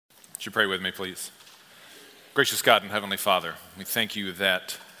Would you pray with me, please? Gracious God and Heavenly Father, we thank you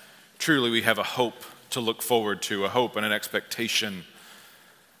that truly we have a hope to look forward to, a hope and an expectation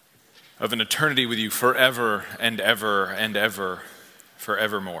of an eternity with you forever and ever and ever,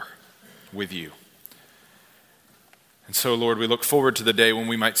 forevermore with you. And so, Lord, we look forward to the day when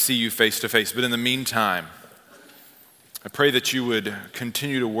we might see you face to face. But in the meantime, I pray that you would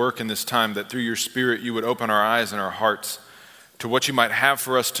continue to work in this time, that through your Spirit you would open our eyes and our hearts to what you might have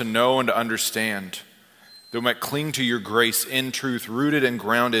for us to know and to understand, that we might cling to your grace in truth, rooted and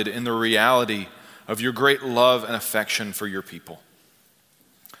grounded in the reality of your great love and affection for your people.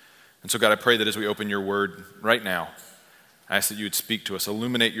 And so, God, I pray that as we open your word right now, I ask that you would speak to us,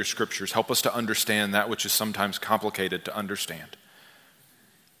 illuminate your scriptures, help us to understand that which is sometimes complicated to understand.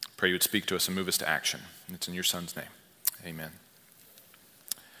 I pray you would speak to us and move us to action. And it's in your Son's name. Amen.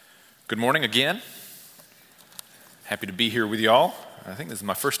 Good morning again. Happy to be here with y'all. I think this is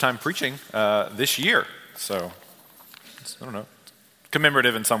my first time preaching this year, so I don't know,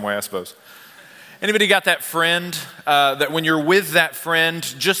 commemorative in some way, I suppose. Anybody got that friend that when you're with that friend,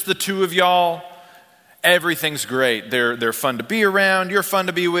 just the two of y'all, everything's great. They're fun to be around, you're fun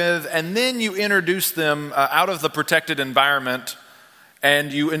to be with, and then you introduce them out of the protected environment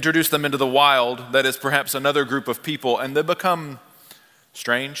and you introduce them into the wild, that is perhaps another group of people, and they become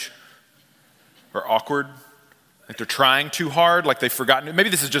strange or awkward. Like they're trying too hard, like they've forgotten. Maybe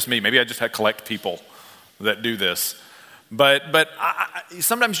this is just me. Maybe I just collect people that do this. But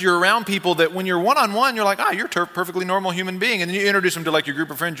sometimes you're around people that when you're one-on-one, you're like, you're a perfectly normal human being. And then you introduce them to like your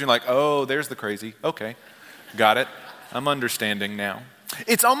group of friends, and you're like, oh, there's the crazy. Okay, got it. I'm understanding now.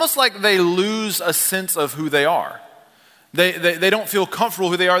 It's almost like they lose a sense of who they are. They don't feel comfortable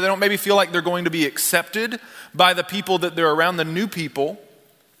who they are. They don't maybe feel like they're going to be accepted by the people that they're around, the new people.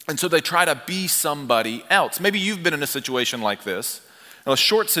 And so they try to be somebody else. Maybe you've been in a situation like this, a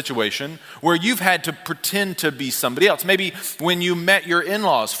short situation, where you've had to pretend to be somebody else. Maybe when you met your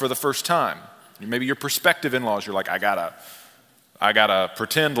in-laws for the first time, maybe your prospective in-laws, you're like, I gotta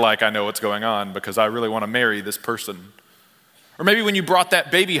pretend like I know what's going on because I really want to marry this person. Or maybe when you brought that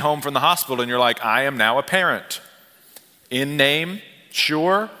baby home from the hospital and you're like, I am now a parent. In name,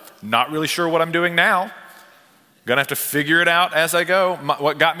 sure, not really sure what I'm doing now. Gonna have to figure it out as I go.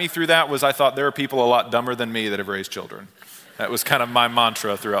 What got me through that was I thought there are people a lot dumber than me that have raised children. That was kind of my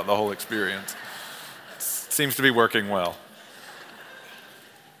mantra throughout the whole experience. Seems to be working well.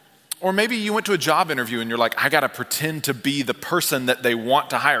 Or maybe you went to a job interview and you're like, I gotta pretend to be the person that they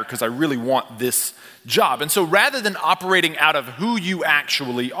want to hire because I really want this job. And so rather than operating out of who you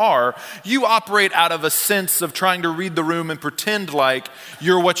actually are, you operate out of a sense of trying to read the room and pretend like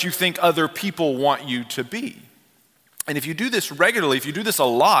you're what you think other people want you to be. And if you do this regularly, if you do this a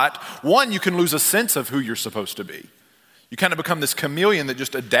lot, one, you can lose a sense of who you're supposed to be. You kind of become this chameleon that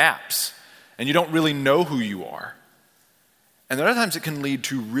just adapts, and you don't really know who you are. And there are times it can lead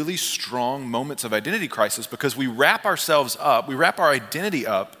to really strong moments of identity crisis because we wrap ourselves up, we wrap our identity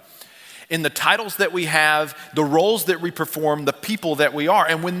up in the titles that we have, the roles that we perform, the people that we are.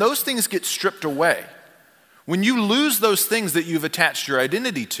 And when those things get stripped away, when you lose those things that you've attached your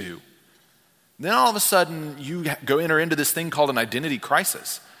identity to, then all of a sudden you enter into this thing called an identity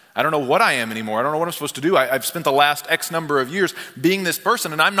crisis. I don't know what I am anymore. I don't know what I'm supposed to do. I've spent the last X number of years being this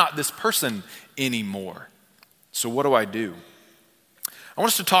person, and I'm not this person anymore. So what do I do? I want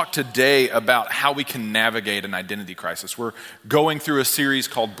us to talk today about how we can navigate an identity crisis. We're going through a series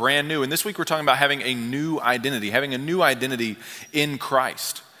called Brand New, and this week we're talking about having a new identity in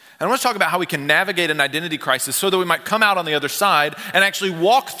Christ. And I want to talk about how we can navigate an identity crisis so that we might come out on the other side and actually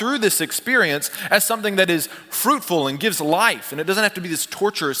walk through this experience as something that is fruitful and gives life. And it doesn't have to be this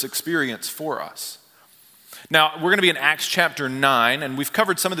torturous experience for us. Now, we're going to be in Acts chapter 9, and we've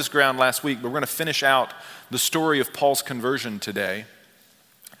covered some of this ground last week, but we're going to finish out the story of Paul's conversion today.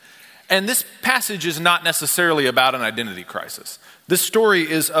 And this passage is not necessarily about an identity crisis. This story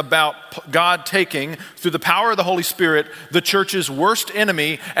is about God taking, through the power of the Holy Spirit, the church's worst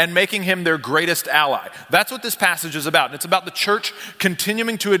enemy and making him their greatest ally. That's what this passage is about. And it's about the church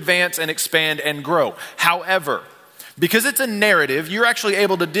continuing to advance and expand and grow. However, because it's a narrative, you're actually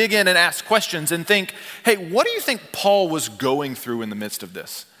able to dig in and ask questions and think, hey, what do you think Paul was going through in the midst of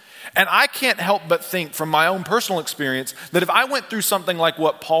this? And I can't help but think from my own personal experience that if I went through something like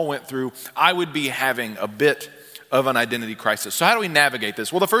what Paul went through, I would be having a bit of an identity crisis. So how do we navigate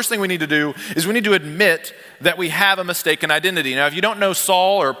this? Well, the first thing we need to do is we need to admit that we have a mistaken identity. Now, if you don't know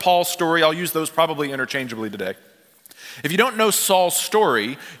Saul or Paul's story, I'll use those probably interchangeably today. If you don't know Saul's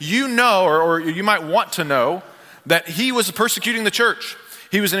story, you know, or you might want to know, that he was persecuting the church.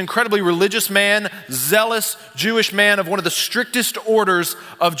 He was an incredibly religious man, zealous Jewish man of one of the strictest orders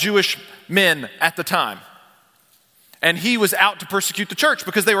of Jewish men at the time. And he was out to persecute the church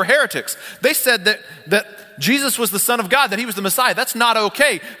because they were heretics. They said that Jesus was the Son of God, that he was the Messiah. That's not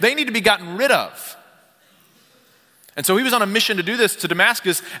okay. They need to be gotten rid of. And so he was on a mission to do this to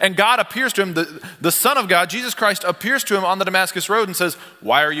Damascus, and God appears to him, the Son of God, Jesus Christ, appears to him on the Damascus road and says,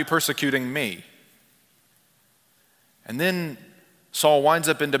 "Why are you persecuting me?" And then Saul winds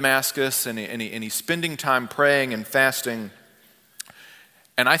up in Damascus, and he's spending time praying and fasting.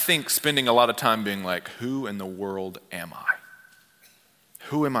 And I think spending a lot of time being like, who in the world am I?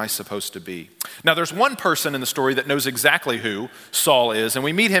 Who am I supposed to be? Now, there's one person in the story that knows exactly who Saul is, and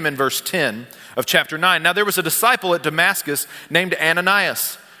we meet him in verse 10 of chapter 9. Now, there was a disciple at Damascus named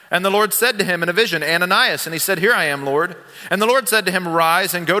Ananias, and the Lord said to him in a vision, "Ananias," and he said, "Here I am, Lord." And the Lord said to him,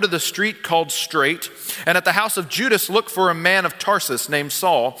 "Rise and go to the street called Straight, and at the house of Judas look for a man of Tarsus named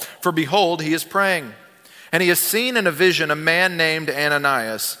Saul, for behold, he is praying. And he has seen in a vision a man named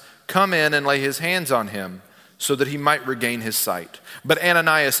Ananias come in and lay his hands on him, so that he might regain his sight. But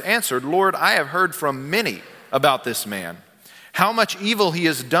Ananias answered, Lord, I have heard from many about this man, how much evil he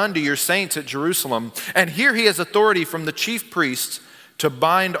has done to your saints at Jerusalem. And here he has authority from the chief priests to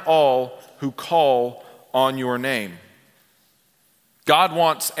bind all who call on your name." God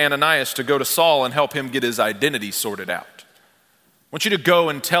wants Ananias to go to Saul and help him get his identity sorted out. I want you to go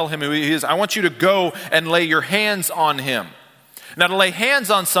and tell him who he is. I want you to go and lay your hands on him. Now, to lay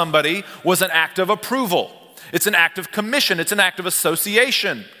hands on somebody was an act of approval. It's an act of commission. It's an act of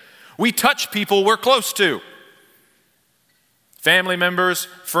association. We touch people we're close to. Family members,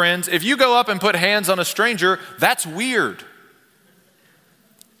 friends. If you go up and put hands on a stranger, that's weird.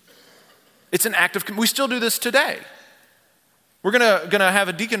 It's an act of, we still do this today. We're gonna have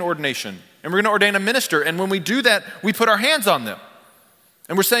a deacon ordination, and we're gonna ordain a minister, and when we do that, we put our hands on them.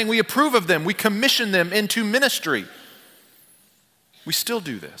 And we're saying we approve of them, we commission them into ministry. We still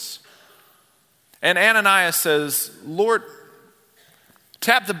do this. And Ananias says, Lord,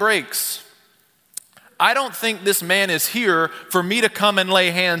 tap the brakes. I don't think this man is here for me to come and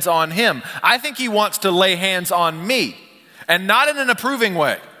lay hands on him. I think he wants to lay hands on me, and not in an approving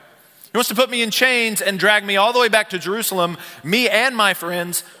way. He wants to put me in chains and drag me all the way back to Jerusalem, me and my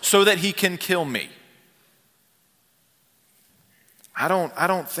friends, so that he can kill me. I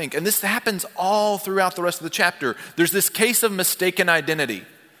don't think, and this happens all throughout the rest of the chapter. There's this case of mistaken identity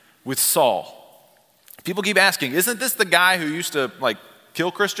with Saul. People keep asking, isn't this the guy who used to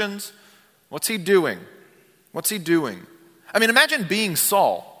kill Christians? What's he doing? What's he doing? I mean, imagine being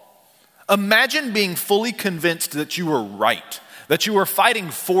Saul. Imagine being fully convinced that you were right, that you were fighting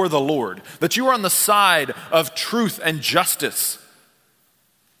for the Lord, that you were on the side of truth and justice.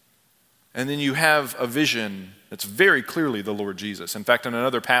 And then you have a vision that's very clearly the Lord Jesus. In fact, in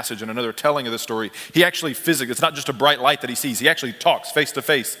another passage, in another telling of the story, he actually physically, it's not just a bright light that he sees, he actually talks face to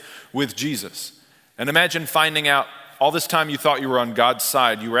face with Jesus. And imagine finding out all this time you thought you were on God's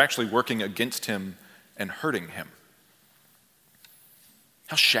side, you were actually working against him and hurting him.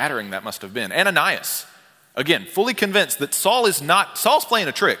 How shattering that must have been. Ananias, again, fully convinced that Saul's playing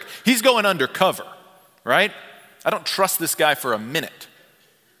a trick. He's going undercover, right? I don't trust this guy for a minute.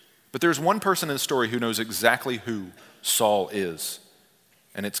 But there's one person in the story who knows exactly who Saul is,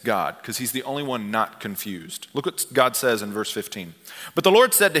 and it's God, because he's the only one not confused. Look what God says in verse 15. But the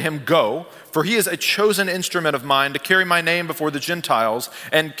Lord said to him, Go, for he is a chosen instrument of mine to carry my name before the Gentiles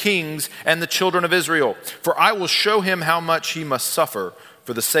and kings and the children of Israel. For I will show him how much he must suffer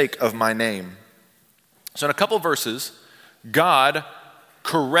for the sake of my name. So in a couple verses, God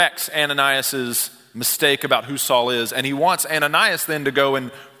corrects Ananias' mistake about who Saul is, and he wants Ananias then to go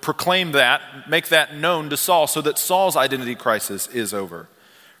and proclaim that, make that known to Saul so that Saul's identity crisis is over.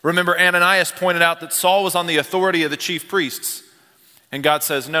 Remember, Ananias pointed out that Saul was on the authority of the chief priests, and God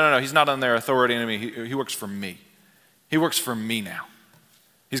says, no, he's not on their authority anymore. He works for me. He works for me now.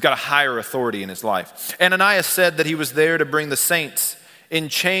 He's got a higher authority in his life. Ananias said that he was there to bring the saints in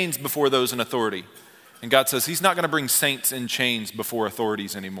chains before those in authority. And God says he's not going to bring saints in chains before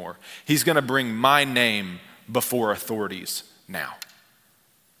authorities anymore. He's going to bring my name before authorities now.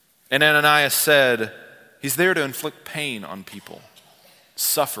 And Ananias said he's there to inflict pain on people,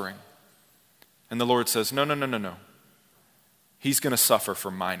 suffering. And the Lord says, no. He's going to suffer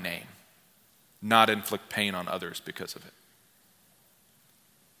for my name, not inflict pain on others because of it.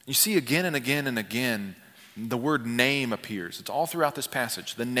 You see again and again and again, the word name appears. It's all throughout this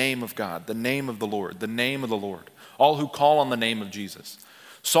passage. The name of God, the name of the Lord, the name of the Lord. All who call on the name of Jesus.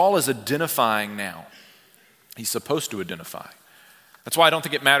 Saul is identifying now. He's supposed to identify. That's why I don't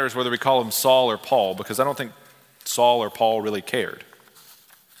think it matters whether we call him Saul or Paul, because I don't think Saul or Paul really cared.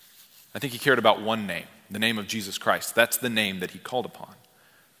 I think he cared about one name, the name of Jesus Christ. That's the name that he called upon.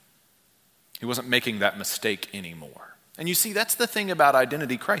 He wasn't making that mistake anymore. And you see, that's the thing about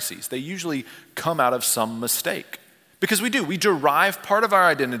identity crises. They usually come out of some mistake. Because we do. We derive part of our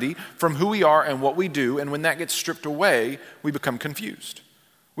identity from who we are and what we do, and when that gets stripped away, we become confused.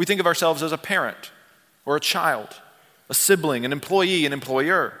 We think of ourselves as a parent or a child, a sibling, an employee, an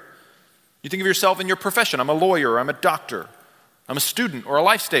employer. You think of yourself in your profession. I'm a lawyer, I'm a doctor, I'm a student or a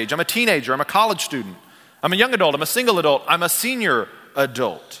life stage, I'm a teenager, I'm a college student, I'm a young adult, I'm a single adult, I'm a senior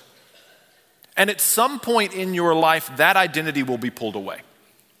adult. And at some point in your life, that identity will be pulled away.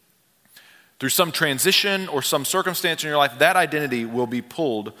 Through some transition or some circumstance in your life, that identity will be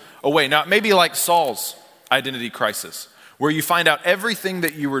pulled away. Now, it may be like Saul's identity crisis, where you find out everything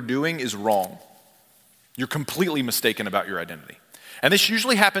that you were doing is wrong. You're completely mistaken about your identity. And this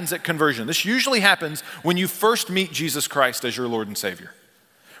usually happens at conversion. This usually happens when you first meet Jesus Christ as your Lord and Savior.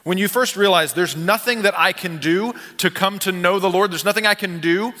 When you first realize there's nothing that I can do to come to know the Lord, there's nothing I can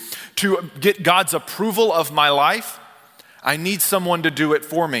do to get God's approval of my life, I need someone to do it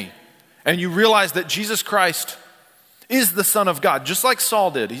for me. And you realize that Jesus Christ is the Son of God, just like Saul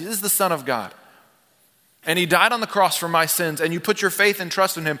did. He is the Son of God. And he died on the cross for my sins, and you put your faith and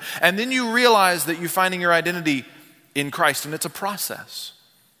trust in him, and then you realize that you're finding your identity in Christ, and it's a process.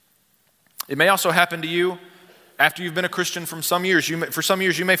 It may also happen to you after you've been a Christian for some years. For some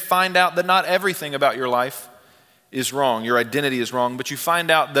years, you may find out that not everything about your life is wrong. Your identity is wrong, but you find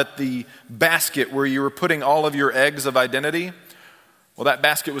out that the basket where you were putting all of your eggs of identity, well, that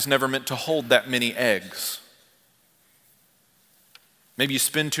basket was never meant to hold that many eggs. Maybe you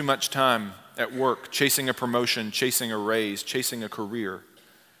spend too much time at work chasing a promotion, chasing a raise, chasing a career.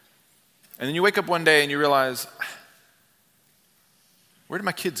 And then you wake up one day and you realize, where did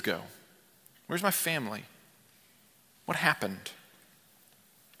my kids go? Where's my family? What happened?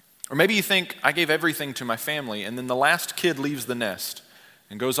 Or maybe you think, I gave everything to my family, and then the last kid leaves the nest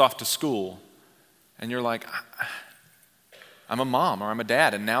and goes off to school, and you're like, I'm a mom or I'm a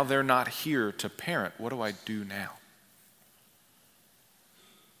dad, and now they're not here to parent. What do I do now?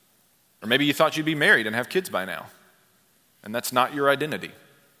 Or maybe you thought you'd be married and have kids by now, and that's not your identity.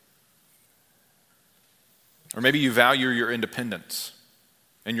 Or maybe you value your independence,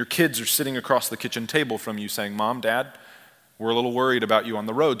 and your kids are sitting across the kitchen table from you saying, Mom, Dad, we're a little worried about you on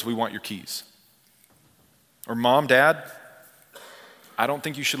the roads. We want your keys. Or Mom, Dad, I don't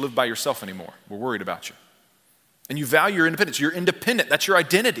think you should live by yourself anymore. We're worried about you. And you value your independence. You're independent. That's your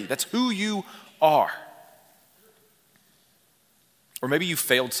identity. That's who you are. Or maybe you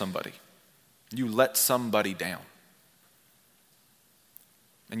failed somebody. You let somebody down.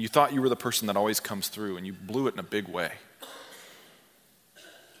 And you thought you were the person that always comes through, and you blew it in a big way.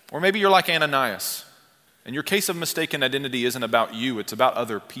 Or maybe you're like Ananias, and your case of mistaken identity isn't about you, it's about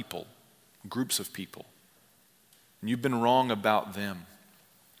other people, groups of people. And you've been wrong about them.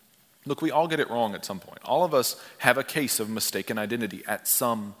 Look, we all get it wrong at some point. All of us have a case of mistaken identity at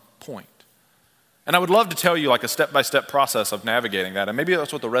some point. And I would love to tell you like a step-by-step process of navigating that, and maybe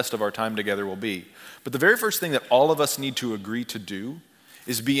that's what the rest of our time together will be. But the very first thing that all of us need to agree to do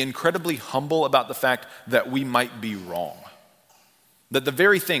is be incredibly humble about the fact that we might be wrong. That the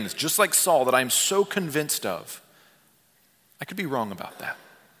very things, just like Saul, that I'm so convinced of, I could be wrong about that.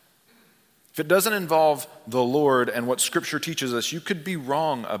 If it doesn't involve the Lord and what Scripture teaches us, you could be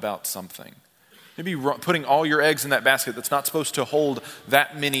wrong about something. Maybe putting all your eggs in that basket that's not supposed to hold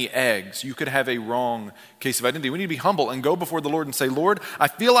that many eggs. You could have a wrong case of identity. We need to be humble and go before the Lord and say, Lord, I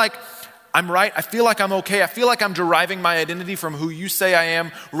feel like I'm right. I feel like I'm okay. I feel like I'm deriving my identity from who you say I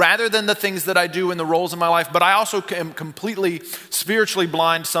am rather than the things that I do and the roles in my life. But I also am completely spiritually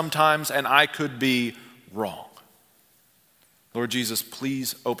blind sometimes, and I could be wrong. Lord Jesus,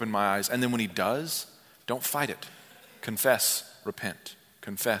 please open my eyes. And then when he does, don't fight it. Confess, repent.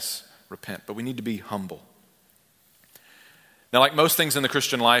 Confess, repent. But we need to be humble. Now, like most things in the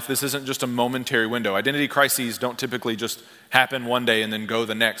Christian life, this isn't just a momentary window. Identity crises don't typically just happen one day and then go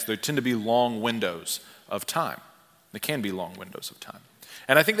the next. They tend to be long windows of time. They can be long windows of time.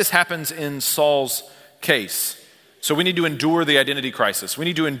 And I think this happens in Saul's case. So we need to endure the identity crisis. We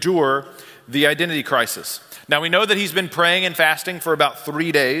need to endure the identity crisis. Now, we know that he's been praying and fasting for about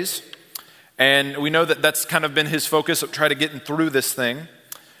 3 days. And we know that that's kind of been his focus of trying to get through this thing.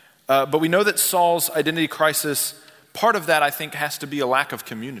 But we know that Saul's identity crisis, part of that, I think, has to be a lack of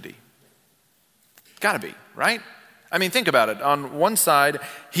community. Got to be, right? I mean, think about it. On one side,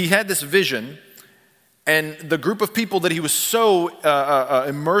 he had this vision, and the group of people that he was so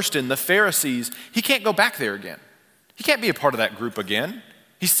immersed in, the Pharisees, he can't go back there again. He can't be a part of that group again.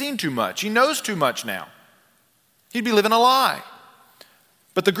 He's seen too much. He knows too much now. He'd be living a lie.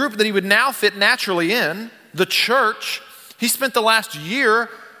 But the group that he would now fit naturally in, the church, he spent the last year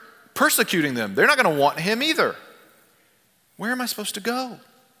persecuting them. They're not going to want him either. Where am I supposed to go?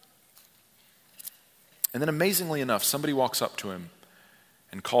 And then amazingly enough, somebody walks up to him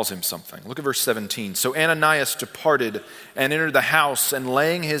and calls him something. Look at verse 17. So Ananias departed and entered the house, and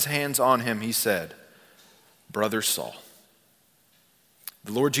laying his hands on him, he said, Brother Saul,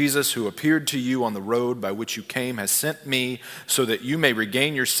 the Lord Jesus, who appeared to you on the road by which you came, has sent me so that you may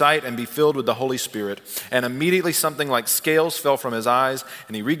regain your sight and be filled with the Holy Spirit. And immediately something like scales fell from his eyes,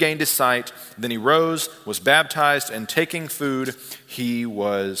 and he regained his sight. Then he rose, was baptized, and taking food, he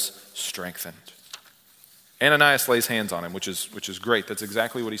was strengthened. Ananias lays hands on him, which is great. That's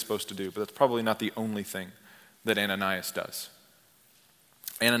exactly what he's supposed to do, but that's probably not the only thing that Ananias does.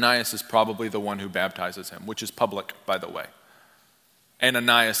 Ananias is probably the one who baptizes him, which is public, by the way.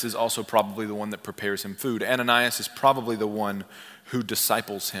 Ananias is also probably the one that prepares him food. Ananias is probably the one who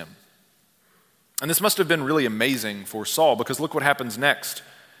disciples him. And this must have been really amazing for Saul, because look what happens next.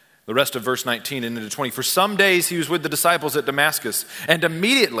 The rest of verse 19 and into 20. For some days he was with the disciples at Damascus, and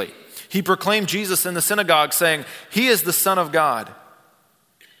immediately he proclaimed Jesus in the synagogue, saying, He is the Son of God.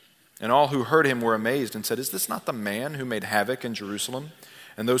 And all who heard him were amazed and said, Is this not the man who made havoc in Jerusalem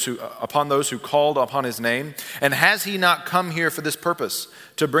and upon those who called upon his name? And has he not come here for this purpose,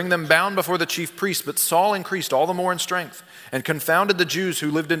 to bring them bound before the chief priests? But Saul increased all the more in strength and confounded the Jews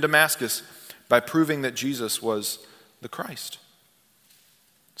who lived in Damascus by proving that Jesus was the Christ.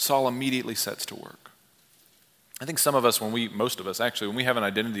 Saul immediately sets to work. I think some of us, when we have an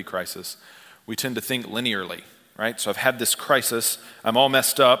identity crisis, we tend to think linearly, right? So I've had this crisis, I'm all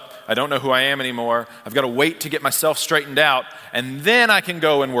messed up, I don't know who I am anymore, I've got to wait to get myself straightened out, and then I can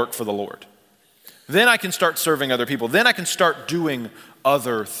go and work for the Lord. Then I can start serving other people. Then I can start doing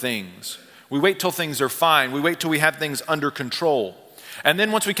other things. We wait till things are fine. We wait till we have things under control. And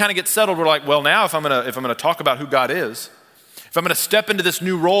then once we kind of get settled, we're like, well, now if I'm going to talk about who God is, if I'm going to step into this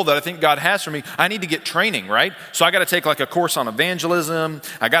new role that I think God has for me, I need to get training, right? So I got to take like a course on evangelism.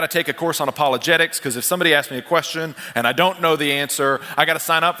 I got to take a course on apologetics, because if somebody asks me a question and I don't know the answer, I got to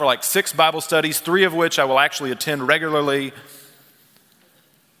sign up for like 6 Bible studies, 3 of which I will actually attend regularly.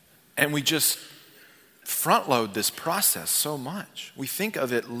 And we just front load this process so much. We think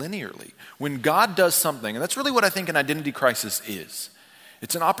of it linearly. When God does something, and that's really what I think an identity crisis is.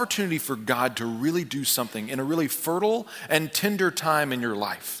 It's an opportunity for God to really do something in a really fertile and tender time in your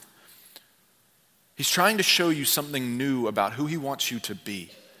life. He's trying to show you something new about who he wants you to be.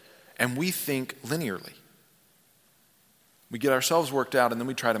 And we think linearly. We get ourselves worked out and then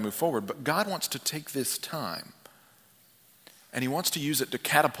we try to move forward. But God wants to take this time, and he wants to use it to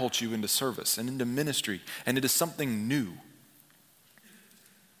catapult you into service and into ministry and into something new.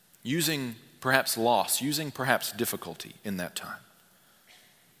 Using perhaps loss, using perhaps difficulty in that time.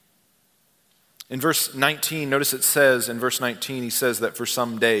 In verse 19, notice it says, in verse 19, he says that for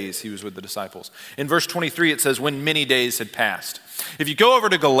some days he was with the disciples. In verse 23, it says, when many days had passed. If you go over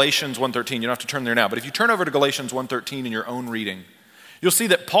to Galatians 1:13, you don't have to turn there now, but if you turn over to Galatians 1:13 in your own reading, you'll see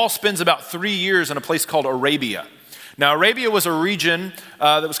that Paul spends about 3 years in a place called Arabia. Now, Arabia was a region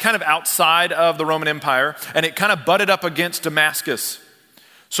that was kind of outside of the Roman Empire, and it kind of butted up against Damascus.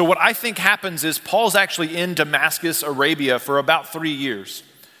 So what I think happens is Paul's actually in Damascus, Arabia, for about 3 years.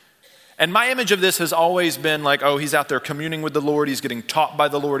 And my image of this has always been like, oh, he's out there communing with the Lord, he's getting taught by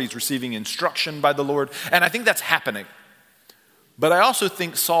the Lord, he's receiving instruction by the Lord, and I think that's happening. But I also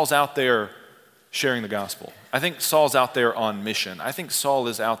think Saul's out there sharing the gospel. I think Saul's out there on mission. I think Saul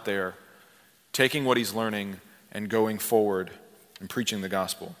is out there taking what he's learning and going forward and preaching the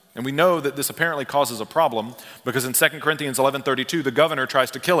gospel. And we know that this apparently causes a problem because in 2 Corinthians 11:32, the governor tries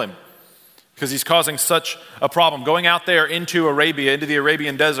to kill him because he's causing such a problem. Going out there into Arabia, into the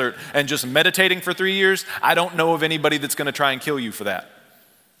Arabian desert, and just meditating for 3 years, I don't know of anybody that's going to try and kill you for that.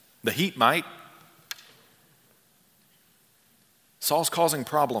 The heat might. Saul's causing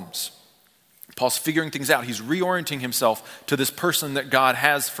problems. Paul's figuring things out. He's reorienting himself to this person that God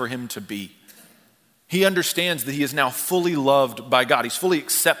has for him to be. He understands that he is now fully loved by God. He's fully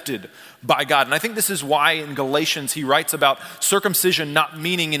accepted by God. And I think this is why in Galatians he writes about circumcision not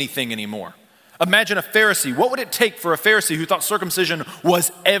meaning anything anymore. Imagine a Pharisee. What would it take for a Pharisee who thought circumcision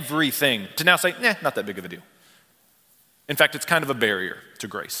was everything to now say, not that big of a deal? In fact, it's kind of a barrier to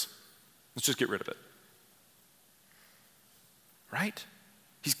grace. Let's just get rid of it. Right?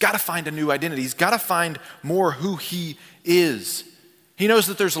 He's got to find a new identity. He's got to find more who he is. He knows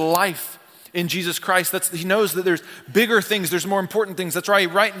that there's life in Jesus Christ. He knows that there's bigger things, there's more important things. That's why he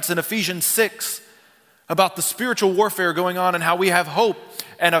writes in Ephesians 6 about the spiritual warfare going on and how we have hope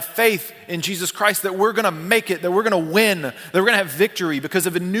and a faith in Jesus Christ that we're going to make it, that we're going to win, that we're going to have victory because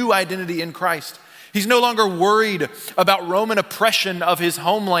of a new identity in Christ. He's no longer worried about Roman oppression of his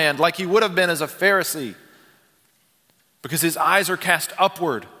homeland like he would have been as a Pharisee, because his eyes are cast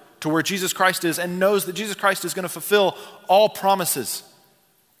upward to where Jesus Christ is and knows that Jesus Christ is going to fulfill all promises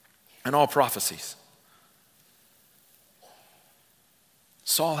and all prophecies.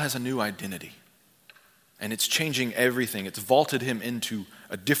 Saul has a new identity, and it's changing everything. It's vaulted him into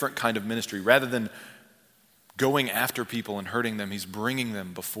a different kind of ministry. Rather than going after people and hurting them, he's bringing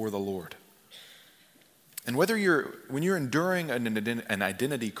them before the Lord. And when you're enduring an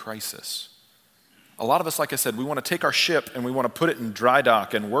identity crisis, a lot of us, like I said, we want to take our ship and we want to put it in dry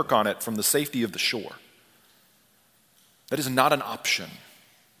dock and work on it from the safety of the shore. That is not an option.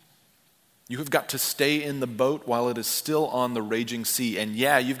 You have got to stay in the boat while it is still on the raging sea. And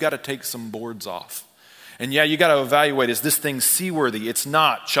yeah, you've got to take some boards off. And yeah, you got to evaluate, is this thing seaworthy? It's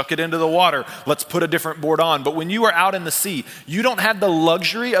not. Chuck it into the water. Let's put a different board on. But when you are out in the sea, you don't have the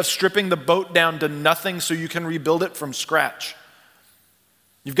luxury of stripping the boat down to nothing so you can rebuild it from scratch.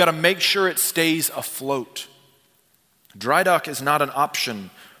 You've got to make sure it stays afloat. Dry dock is not an option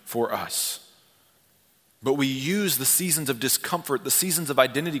for us. But we use the seasons of discomfort, the seasons of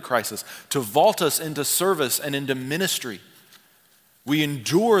identity crisis, to vault us into service and into ministry. We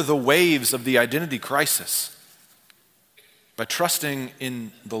endure the waves of the identity crisis by trusting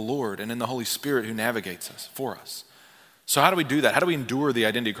in the Lord and in the Holy Spirit who navigates us for us. So how do we do that? How do we endure the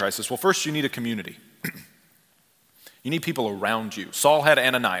identity crisis? Well, first you need a community. You need people around you. Saul had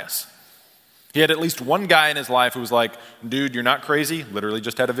Ananias. He had at least one guy in his life who was like, dude, you're not crazy. Literally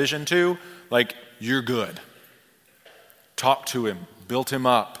just had a vision too. Like, you're good. Talked to him, built him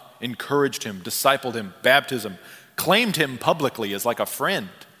up, encouraged him, discipled him, baptism, claimed him publicly as like a friend.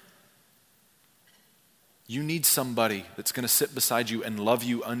 You need somebody that's going to sit beside you and love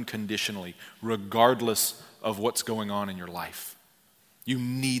you unconditionally, regardless of what's going on in your life. You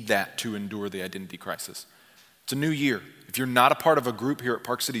need that to endure the identity crisis. It's a new year. If you're not a part of a group here at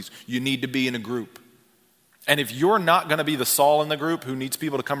Park Cities, you need to be in a group. And if you're not going to be the Saul in the group who needs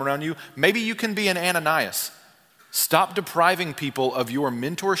people to come around you, maybe you can be an Ananias. Stop depriving people of your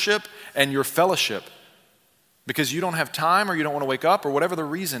mentorship and your fellowship because you don't have time or you don't want to wake up or whatever the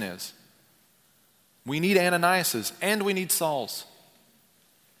reason is. We need Ananiases and we need Sauls.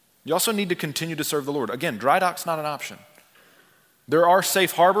 You also need to continue to serve the Lord. Again, dry dock's not an option. There are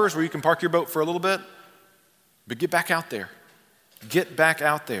safe harbors where you can park your boat for a little bit, but get back out there. Get back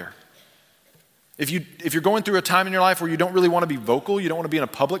out there. If you're going through a time in your life where you don't really want to be vocal, you don't want to be in a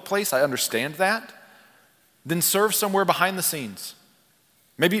public place, I understand that, then serve somewhere behind the scenes.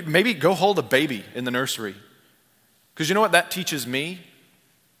 Maybe go hold a baby in the nursery. Because you know what that teaches me?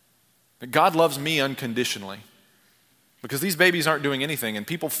 That God loves me unconditionally. Because these babies aren't doing anything and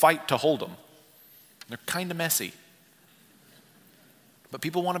people fight to hold them. They're kind of messy. But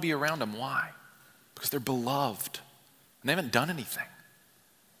people want to be around them. Why? Because they're beloved and they haven't done anything.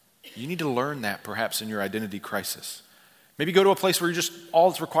 You need to learn that perhaps in your identity crisis. Maybe go to a place where all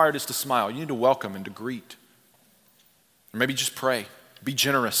that's required is to smile. You need to welcome and to greet. Or maybe just pray. Be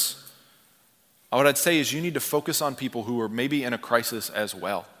generous. What I'd say is you need to focus on people who are maybe in a crisis as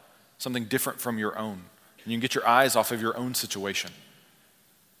well. Something different from your own. And you can get your eyes off of your own situation.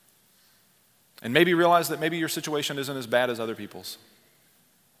 And maybe realize that maybe your situation isn't as bad as other people's.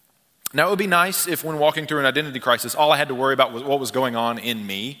 Now, it would be nice if when walking through an identity crisis, all I had to worry about was what was going on in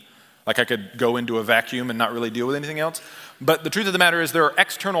me. Like I could go into a vacuum and not really deal with anything else. But the truth of the matter is there are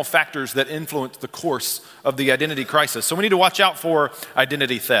external factors that influence the course of the identity crisis. So we need to watch out for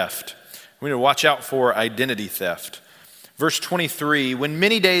identity theft. We need to watch out for identity theft. Verse 23, when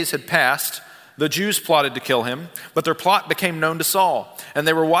many days had passed, the Jews plotted to kill him, but their plot became known to Saul, and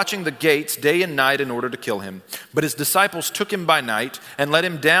they were watching the gates day and night in order to kill him. But his disciples took him by night and let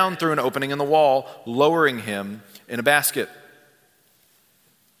him down through an opening in the wall, lowering him in a basket.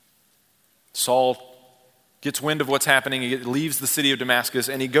 Saul gets wind of what's happening. He leaves the city of Damascus,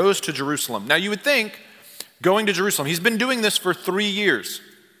 and he goes to Jerusalem. Now, you would think, going to Jerusalem, he's been doing this for 3 years.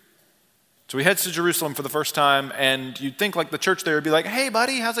 So he heads to Jerusalem for the first time, and you'd think like the church there would be like, hey,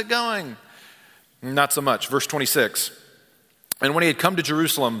 buddy, how's it going? Not so much. Verse 26. And when he had come to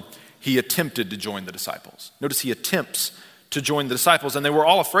Jerusalem, he attempted to join the disciples. Notice he attempts to join the disciples, and they were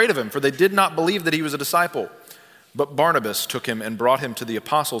all afraid of him, for they did not believe that he was a disciple. But Barnabas took him and brought him to the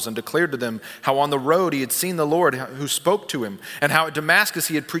apostles and declared to them how on the road he had seen the Lord who spoke to him, and how at Damascus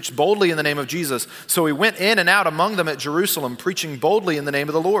he had preached boldly in the name of Jesus. So he went in and out among them at Jerusalem, preaching boldly in the name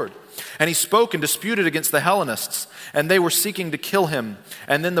of the Lord. And he spoke and disputed against the Hellenists, and they were seeking to kill him.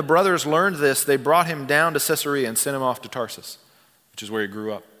 And then the brothers learned this. They brought him down to Caesarea and sent him off to Tarsus, which is where he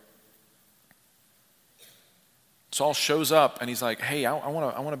grew up. Saul shows up and he's like, hey, I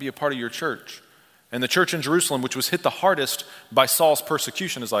want to be a part of your church. And the church in Jerusalem, which was hit the hardest by Saul's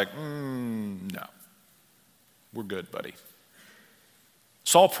persecution, is like, no, we're good, buddy.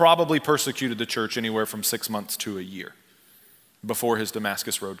 Saul probably persecuted the church anywhere from 6 months to a year before his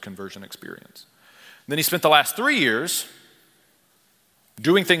Damascus Road conversion experience. Then he spent the last 3 years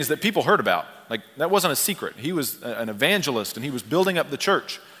doing things that people heard about. Like, that wasn't a secret. He was an evangelist and he was building up the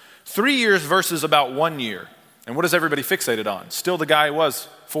church. 3 years versus about 1 year. And what is everybody fixated on? Still the guy he was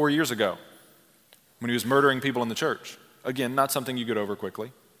 4 years ago, when he was murdering people in the church. Again, not something you get over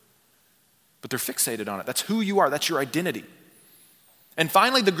quickly. But they're fixated on it. That's who you are. That's your identity. And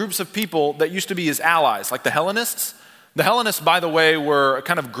finally, the groups of people that used to be his allies, like the Hellenists. The Hellenists, by the way, were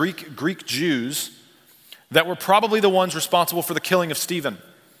kind of Greek Jews that were probably the ones responsible for the killing of Stephen.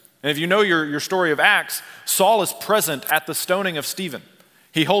 And if you know your story of Acts, Saul is present at the stoning of Stephen.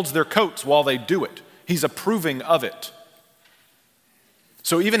 He holds their coats while they do it. He's approving of it.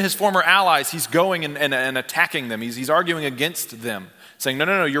 So even his former allies, he's going and attacking them. He's arguing against them, saying,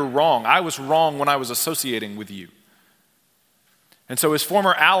 no, you're wrong. I was wrong when I was associating with you. And so his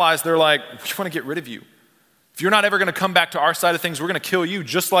former allies, they're like, we want to get rid of you. If you're not ever going to come back to our side of things, we're going to kill you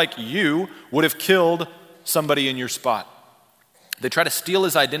just like you would have killed somebody in your spot. They try to steal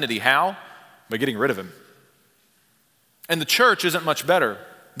his identity. How? By getting rid of him. And the church isn't much better.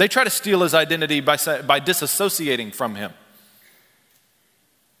 They try to steal his identity by disassociating from him.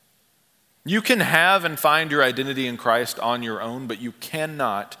 You can have and find your identity in Christ on your own, but you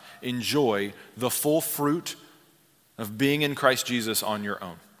cannot enjoy the full fruit of being in Christ Jesus on your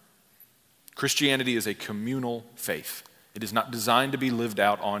own. Christianity is a communal faith. It is not designed to be lived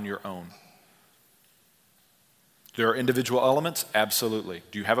out on your own. There are individual elements? Absolutely.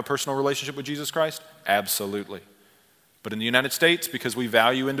 Do you have a personal relationship with Jesus Christ? Absolutely. But in the United States, because we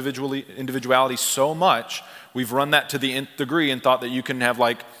value individuality so much, we've run that to the nth degree and thought that you can have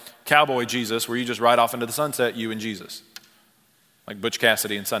like cowboy Jesus, where you just ride off into the sunset, you and Jesus. Like Butch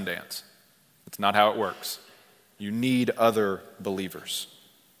Cassidy and Sundance. That's not how it works. You need other believers.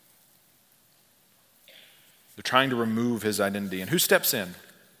 They're trying to remove his identity. And who steps in?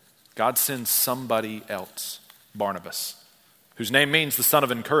 God sends somebody else, Barnabas, whose name means the son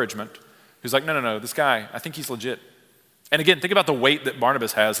of encouragement, who's like, no, this guy, I think he's legit. And again, think about the weight that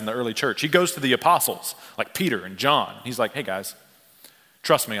Barnabas has in the early church. He goes to the apostles, like Peter and John. He's like, hey guys,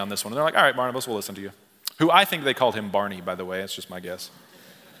 trust me on this one. And they're like, all right, Barnabas, we'll listen to you. Who I think they called him Barney, by the way. That's just my guess.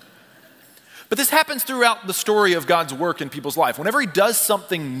 But this happens throughout the story of God's work in people's life. Whenever he does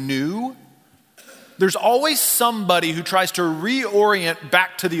something new, there's always somebody who tries to reorient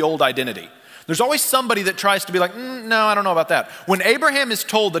back to the old identity. There's always somebody that tries to be like, no, I don't know about that. When Abraham is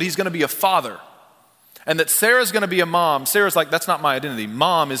told that he's going to be a father and that Sarah's going to be a mom, Sarah's like, that's not my identity.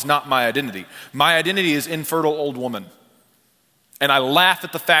 Mom is not my identity. My identity is infertile old woman. And I laugh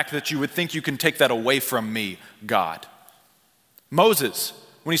at the fact that you would think you can take that away from me, God. Moses,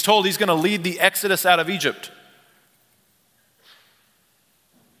 when he's told he's going to lead the Exodus out of Egypt,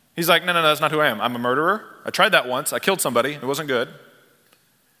 he's like, no, that's not who I am. I'm a murderer. I tried that once. I killed somebody. It wasn't good.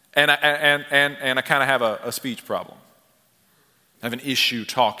 And I kind of have a speech problem. I have an issue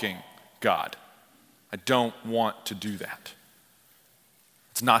talking God. I don't want to do that.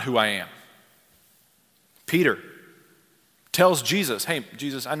 It's not who I am. Peter tells Jesus, hey,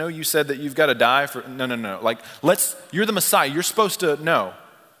 Jesus, I know you said that you've got to die for, no. Like, you're the Messiah. You're supposed to know.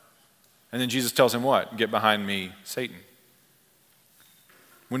 And then Jesus tells him what? Get behind me, Satan.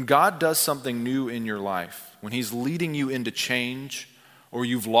 When God does something new in your life, when he's leading you into change, or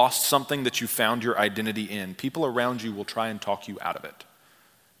you've lost something that you found your identity in, people around you will try and talk you out of it.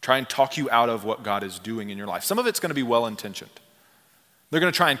 Try and talk you out of what God is doing in your life. Some of it's going to be well-intentioned. They're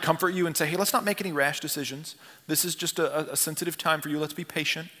going to try and comfort you and say, hey, let's not make any rash decisions. This is just a sensitive time for you. Let's be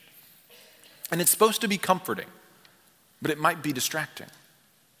patient. And it's supposed to be comforting, but it might be distracting.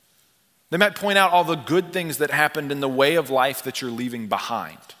 They might point out all the good things that happened in the way of life that you're leaving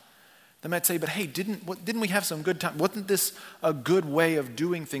behind. They might say, but hey, didn't we have some good time? Wasn't this a good way of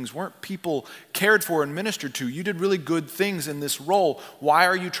doing things? Weren't people cared for and ministered to? You did really good things in this role. Why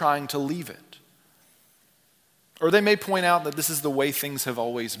are you trying to leave it? Or they may point out that this is the way things have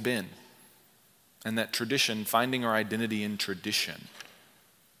always been, and that tradition, finding our identity in tradition,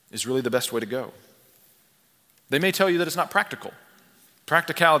 is really the best way to go. They may tell you that it's not practical.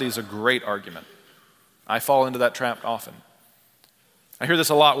 Practicality is a great argument. I fall into that trap often. I hear this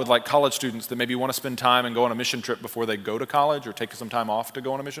a lot with like college students that maybe want to spend time and go on a mission trip before they go to college or take some time off to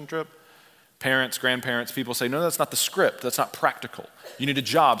go on a mission trip. Parents, grandparents, people say, no, that's not the script. That's not practical. You need a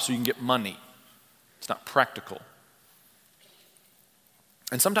job so you can get money. It's not practical.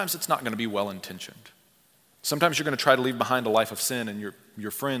 And sometimes it's not going to be well-intentioned. Sometimes you're going to try to leave behind a life of sin, and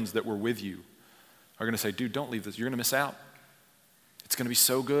your friends that were with you are going to say, dude, don't leave this. You're going to miss out. It's going to be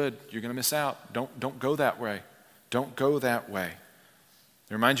so good. You're going to miss out. Don't go that way. Don't go that way.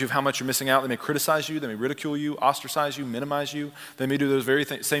 They remind you of how much you're missing out. They may criticize you. They may ridicule you, ostracize you, minimize you. They may do those very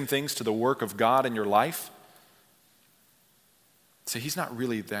same things to the work of God in your life. So he's not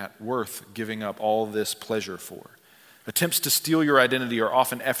really that worth giving up all this pleasure for. Attempts to steal your identity are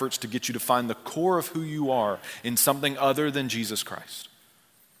often efforts to get you to find the core of who you are in something other than Jesus Christ.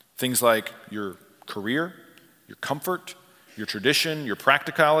 Things like your career, your comfort, your tradition, your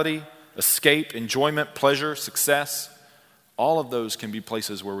practicality, escape, enjoyment, pleasure, success. All of those can be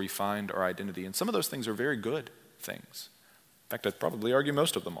places where we find our identity. And some of those things are very good things. In fact, I'd probably argue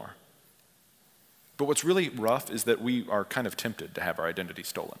most of them are. But what's really rough is that we are kind of tempted to have our identity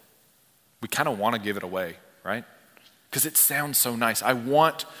stolen. We kind of want to give it away, right? Because it sounds so nice. I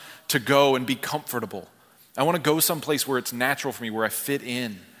want to go and be comfortable. I want to go someplace where it's natural for me, where I fit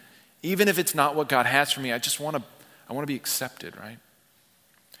in. Even if it's not what God has for me, I want to be accepted, right?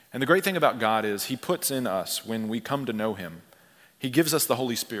 And the great thing about God is he puts in us, when we come to know him, he gives us the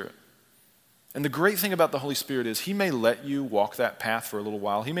Holy Spirit. And the great thing about the Holy Spirit is he may let you walk that path for a little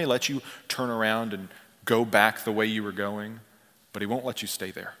while. He may let you turn around and go back the way you were going, but he won't let you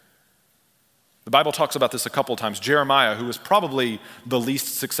stay there. The Bible talks about this a couple of times. Jeremiah, who was probably the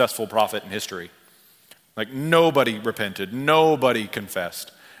least successful prophet in history. Like nobody repented, nobody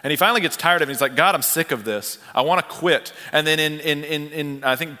confessed. And he finally gets tired of it. He's like, God, I'm sick of this. I want to quit. And then in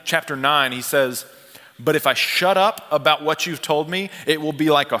I think chapter 9, he says, but if I shut up about what you've told me, it will be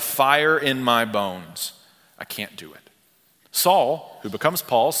like a fire in my bones. I can't do it. Saul, who becomes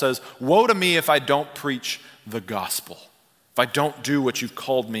Paul, says, woe to me if I don't preach the gospel, if I don't do what you've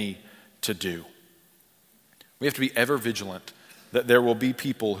called me to do. We have to be ever vigilant that there will be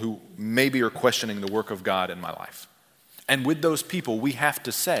people who maybe are questioning the work of God in my life. And with those people, we have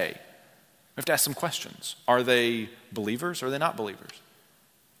to ask some questions. Are they believers or are they not believers?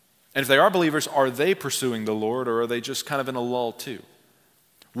 And if they are believers, are they pursuing the Lord or are they just kind of in a lull too?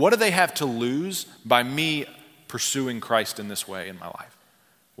 What do they have to lose by me pursuing Christ in this way in my life?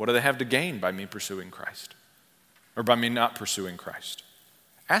 What do they have to gain by me pursuing Christ? Or by me not pursuing Christ?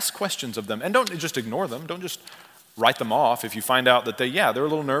 Ask questions of them and don't just ignore them. Don't just write them off. If you find out that they're a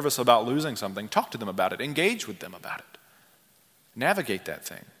little nervous about losing something, talk to them about it. Engage with them about it. Navigate that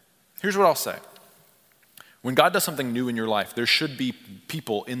thing. Here's what I'll say. When God does something new in your life, there should be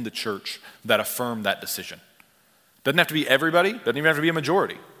people in the church that affirm that decision. Doesn't have to be everybody, doesn't even have to be a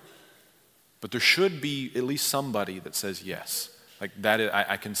majority. But there should be at least somebody that says yes. Like that,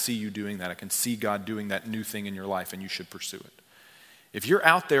 I can see you doing that. I can see God doing that new thing in your life and you should pursue it. If you're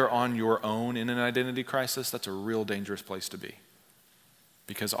out there on your own in an identity crisis, that's a real dangerous place to be.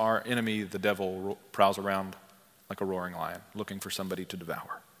 Because our enemy, the devil, prowls around like a roaring lion, looking for somebody to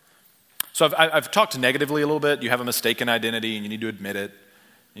devour. So I've talked negatively a little bit. You have a mistaken identity and you need to admit it.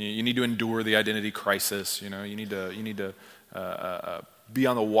 You need to endure the identity crisis. You need to be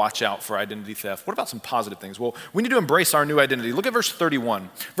on the watch out for identity theft. What about some positive things? Well, we need to embrace our new identity. Look at verse 31.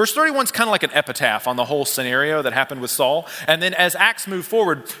 Verse 31 is kind of like an epitaph on the whole scenario that happened with Saul. And then as Acts move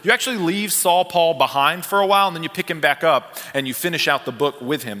forward, you actually leave Paul behind for a while, and then you pick him back up, and you finish out the book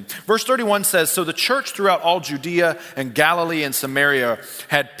with him. Verse 31 says, so the church throughout all Judea and Galilee and Samaria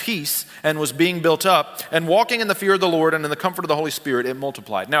had peace and was being built up, and walking in the fear of the Lord and in the comfort of the Holy Spirit, it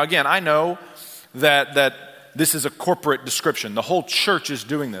multiplied. Now again, I know that this is a corporate description. The whole church is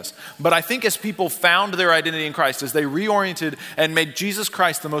doing this. But I think as people found their identity in Christ, as they reoriented and made Jesus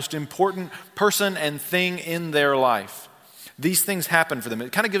Christ the most important person and thing in their life, these things happen for them.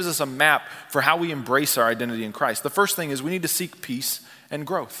 It kind of gives us a map for how we embrace our identity in Christ. The first thing is we need to seek peace and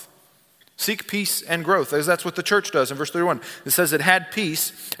growth. Seek peace and growth, as that's what the church does in verse 31. It says it had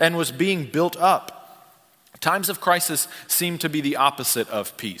peace and was being built up. Times of crisis seem to be the opposite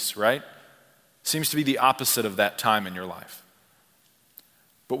of peace, right? Seems to be the opposite of that time in your life.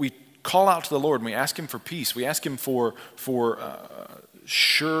 But we call out to the Lord and we ask him for peace. We ask him for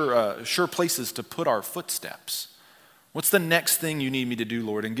sure places to put our footsteps. What's the next thing you need me to do,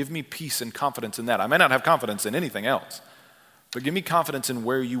 Lord? And give me peace and confidence in that. I may not have confidence in anything else, but give me confidence in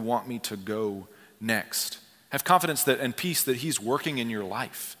where you want me to go next. Have confidence that and peace that he's working in your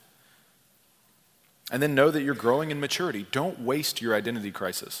life. And then know that you're growing in maturity. Don't waste your identity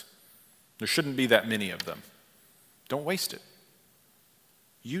crisis. There shouldn't be that many of them. Don't waste it.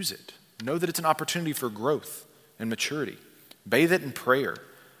 Use it. Know that it's an opportunity for growth and maturity. Bathe it in prayer.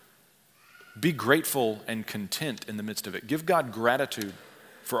 Be grateful and content in the midst of it. Give God gratitude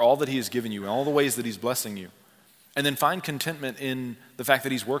for all that he has given you and all the ways that he's blessing you. And then find contentment in the fact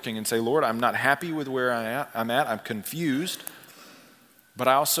that he's working and say, Lord, I'm not happy with where I'm at. I'm confused, but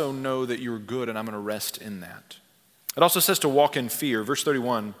I also know that you're good and I'm going to rest in that. It also says to walk in fear. Verse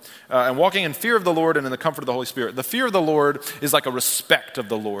 31, and walking in fear of the Lord and in the comfort of the Holy Spirit. The fear of the Lord is like a respect of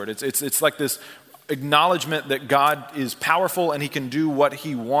the Lord. It's like this acknowledgement that God is powerful and he can do what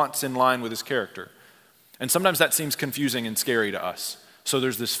he wants in line with his character. And sometimes that seems confusing and scary to us. So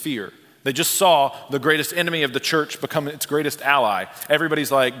there's this fear. They just saw the greatest enemy of the church become its greatest ally.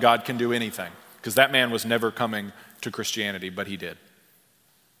 Everybody's like, God can do anything. Because that man was never coming to Christianity, but he did.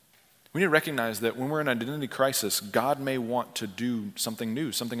 We need to recognize that when we're in an identity crisis, God may want to do something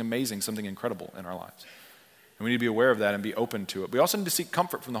new, something amazing, something incredible in our lives. And we need to be aware of that and be open to it. We also need to seek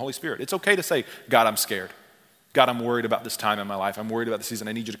comfort from the Holy Spirit. It's okay to say, God, I'm scared. God, I'm worried about this time in my life. I'm worried about the season.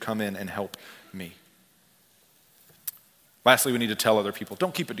 I need you to come in and help me. Lastly, we need to tell other people,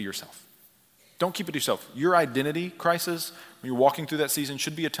 don't keep it to yourself. Don't keep it to yourself. Your identity crisis, when you're walking through that season,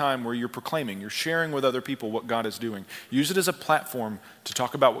 should be a time where you're proclaiming, you're sharing with other people what God is doing. Use it as a platform to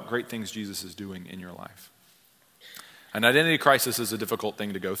talk about what great things Jesus is doing in your life. An identity crisis is a difficult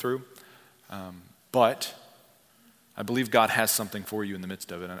thing to go through, but I believe God has something for you in the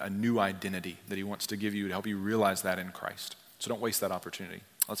midst of it, a new identity that he wants to give you to help you realize that in Christ. So don't waste that opportunity.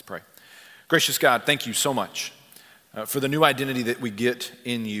 Let's pray. Gracious God, thank you so much for the new identity that we get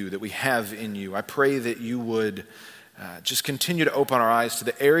in you, that we have in you. I pray that you would just continue to open our eyes to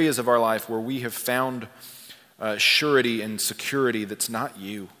the areas of our life where we have found surety and security that's not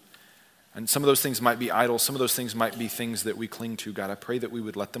you. And some of those things might be idols. Some of those things might be things that we cling to. God, I pray that we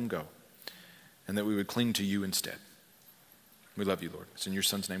would let them go and that we would cling to you instead. We love you, Lord. It's in your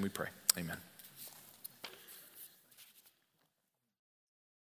Son's name we pray. Amen.